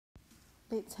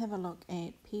Let's have a look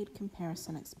at paired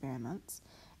comparison experiments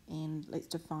and let's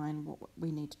define what we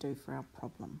need to do for our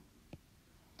problem.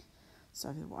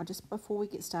 So before we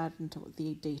get started into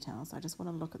the details, I just want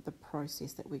to look at the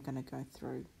process that we're going to go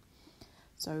through.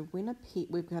 So when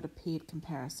we've got a paired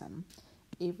comparison,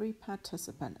 every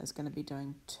participant is going to be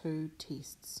doing 2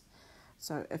 tests.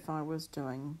 So if I was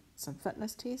doing some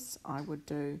fitness tests, I would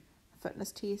do a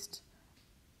fitness test,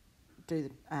 do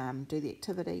the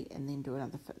activity, and then do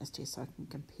another fitness test so I can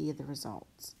compare the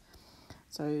results.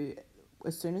 So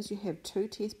as soon as you have 2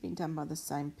 tests being done by the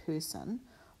same person,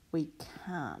 we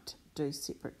can't do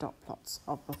separate dot plots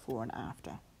of before and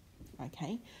after,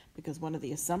 okay? Because one of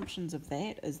the assumptions of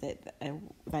that is that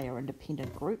they are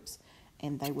independent groups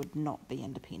and they would not be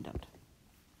independent.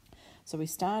 So we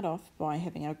start off by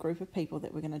having our group of people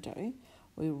that we're going to do.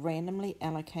 We randomly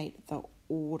allocate the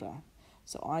order.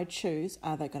 So I choose,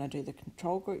 are they going to do the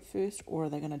control group first or are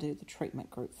they going to do the treatment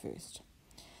group first?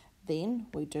 Then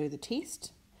we do the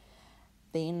test.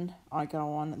 Then I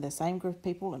go on the same group of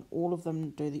people and all of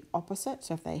them do the opposite.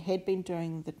 So if they had been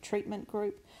doing the treatment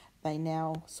group, they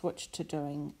now switch to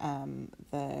doing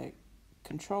the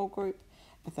control group.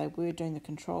 If they were doing the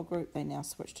control group, they now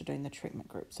switch to doing the treatment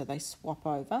group. So they swap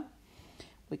over.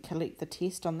 We collect the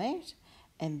test on that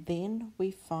and then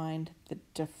we find the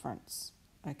difference.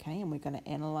 Okay, and we're going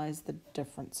to analyse the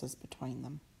differences between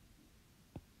them.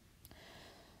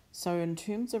 So in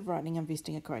terms of writing an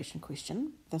investigation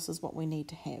question, this is what we need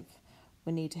to have.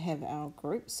 We need to have our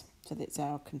groups, so that's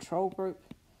our control group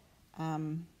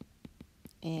and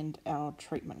our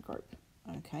treatment group.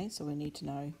 Okay, so we need to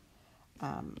know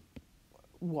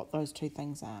what those 2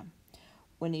 things are.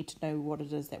 We need to know what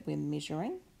it is that we're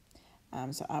measuring.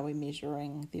 So are we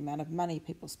measuring the amount of money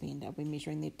people spend? Are we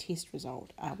measuring their test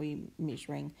result? Are we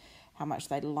measuring how much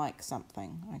they like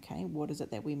something? Okay, what is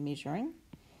it that we're measuring?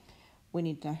 We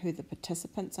need to know who the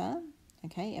participants are.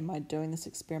 Okay, am I doing this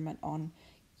experiment on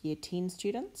Year 10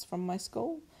 students from my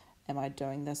school? Am I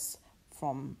doing this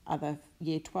from other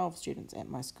Year 12 students at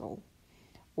my school?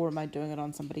 Or am I doing it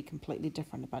on somebody completely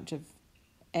different, a bunch of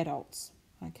adults?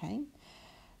 Okay,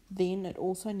 then it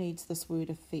also needs this word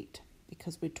effect,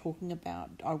 because we're talking about,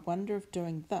 I wonder if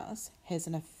doing this has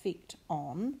an effect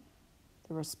on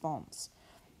the response.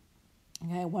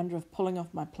 Okay, I wonder if pulling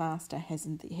off my plaster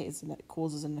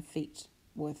causes an effect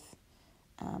with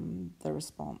the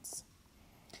response.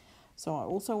 So I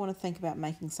also want to think about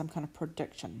making some kind of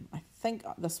prediction. I think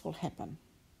this will happen.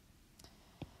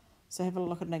 So have a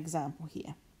look at an example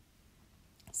here.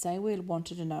 Say we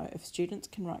wanted to know if students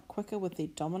can write quicker with their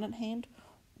dominant hand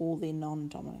or their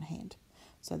non-dominant hand.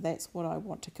 So that's what I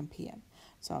want to compare.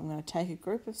 So I'm going to take a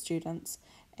group of students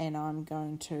and I'm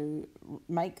going to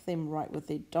make them write with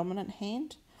their dominant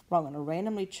hand. Well, I'm going to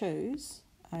randomly choose,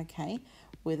 okay,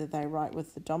 whether they write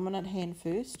with the dominant hand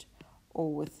first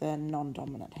or with the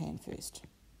non-dominant hand first.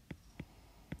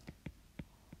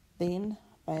 Then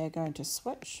they are going to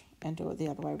switch and do it the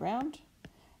other way around,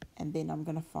 and then I'm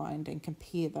going to find and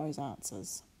compare those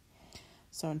answers.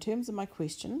 So in terms of my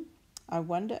question, I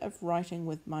wonder if writing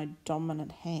with my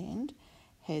dominant hand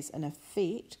has an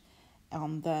effect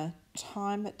on the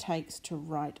time it takes to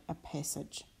write a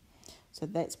passage. So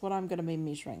that's what I'm going to be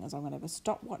measuring, is I'm going to have a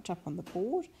stopwatch up on the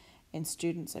board and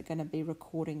students are going to be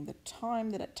recording the time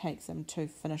that it takes them to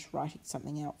finish writing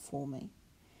something out for me.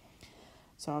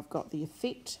 So I've got the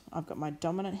effect, I've got my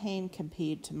dominant hand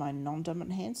compared to my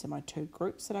non-dominant hand, so my 2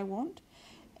 groups that I want,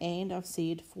 and I've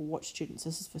said for what students,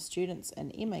 this is for students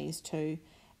in MAS2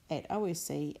 at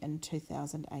OSC in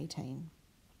 2018.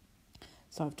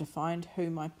 So I've defined who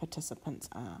my participants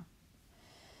are.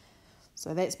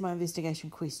 So that's my investigation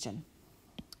question.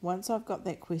 Once I've got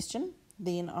that question,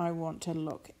 then I want to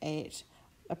look at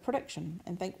a prediction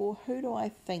and think, well, who do I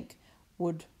think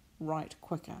would write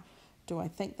quicker? Do I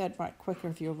think they'd write quicker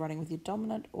if you're writing with your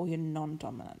dominant or your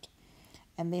non-dominant?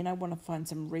 And then I want to find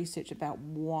some research about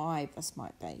why this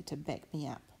might be to back me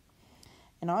up.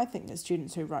 And I think that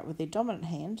students who write with their dominant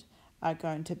hand are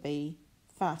going to be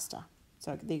faster.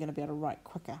 So they're going to be able to write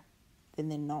quicker than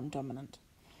their non-dominant.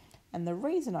 And the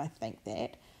reason I think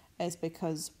that is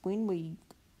because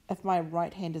if my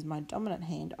right hand is my dominant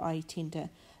hand, I tend to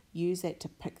use that to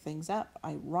pick things up.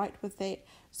 I write with that.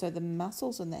 So the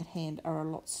muscles in that hand are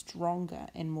a lot stronger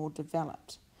and more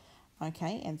developed.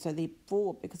 Okay, and so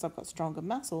therefore, because I've got stronger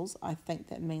muscles, I think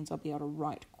that means I'll be able to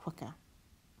write quicker.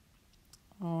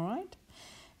 All right.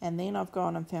 And then I've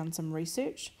gone and found some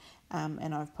research,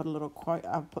 and I've put a little quote.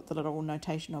 I've put the little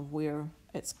notation of where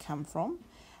it's come from,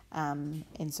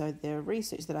 and so the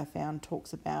research that I found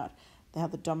talks about how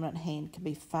the dominant hand can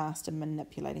be fast in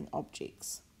manipulating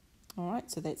objects. All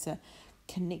right, so that's a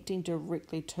connecting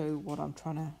directly to what I'm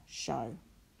trying to show.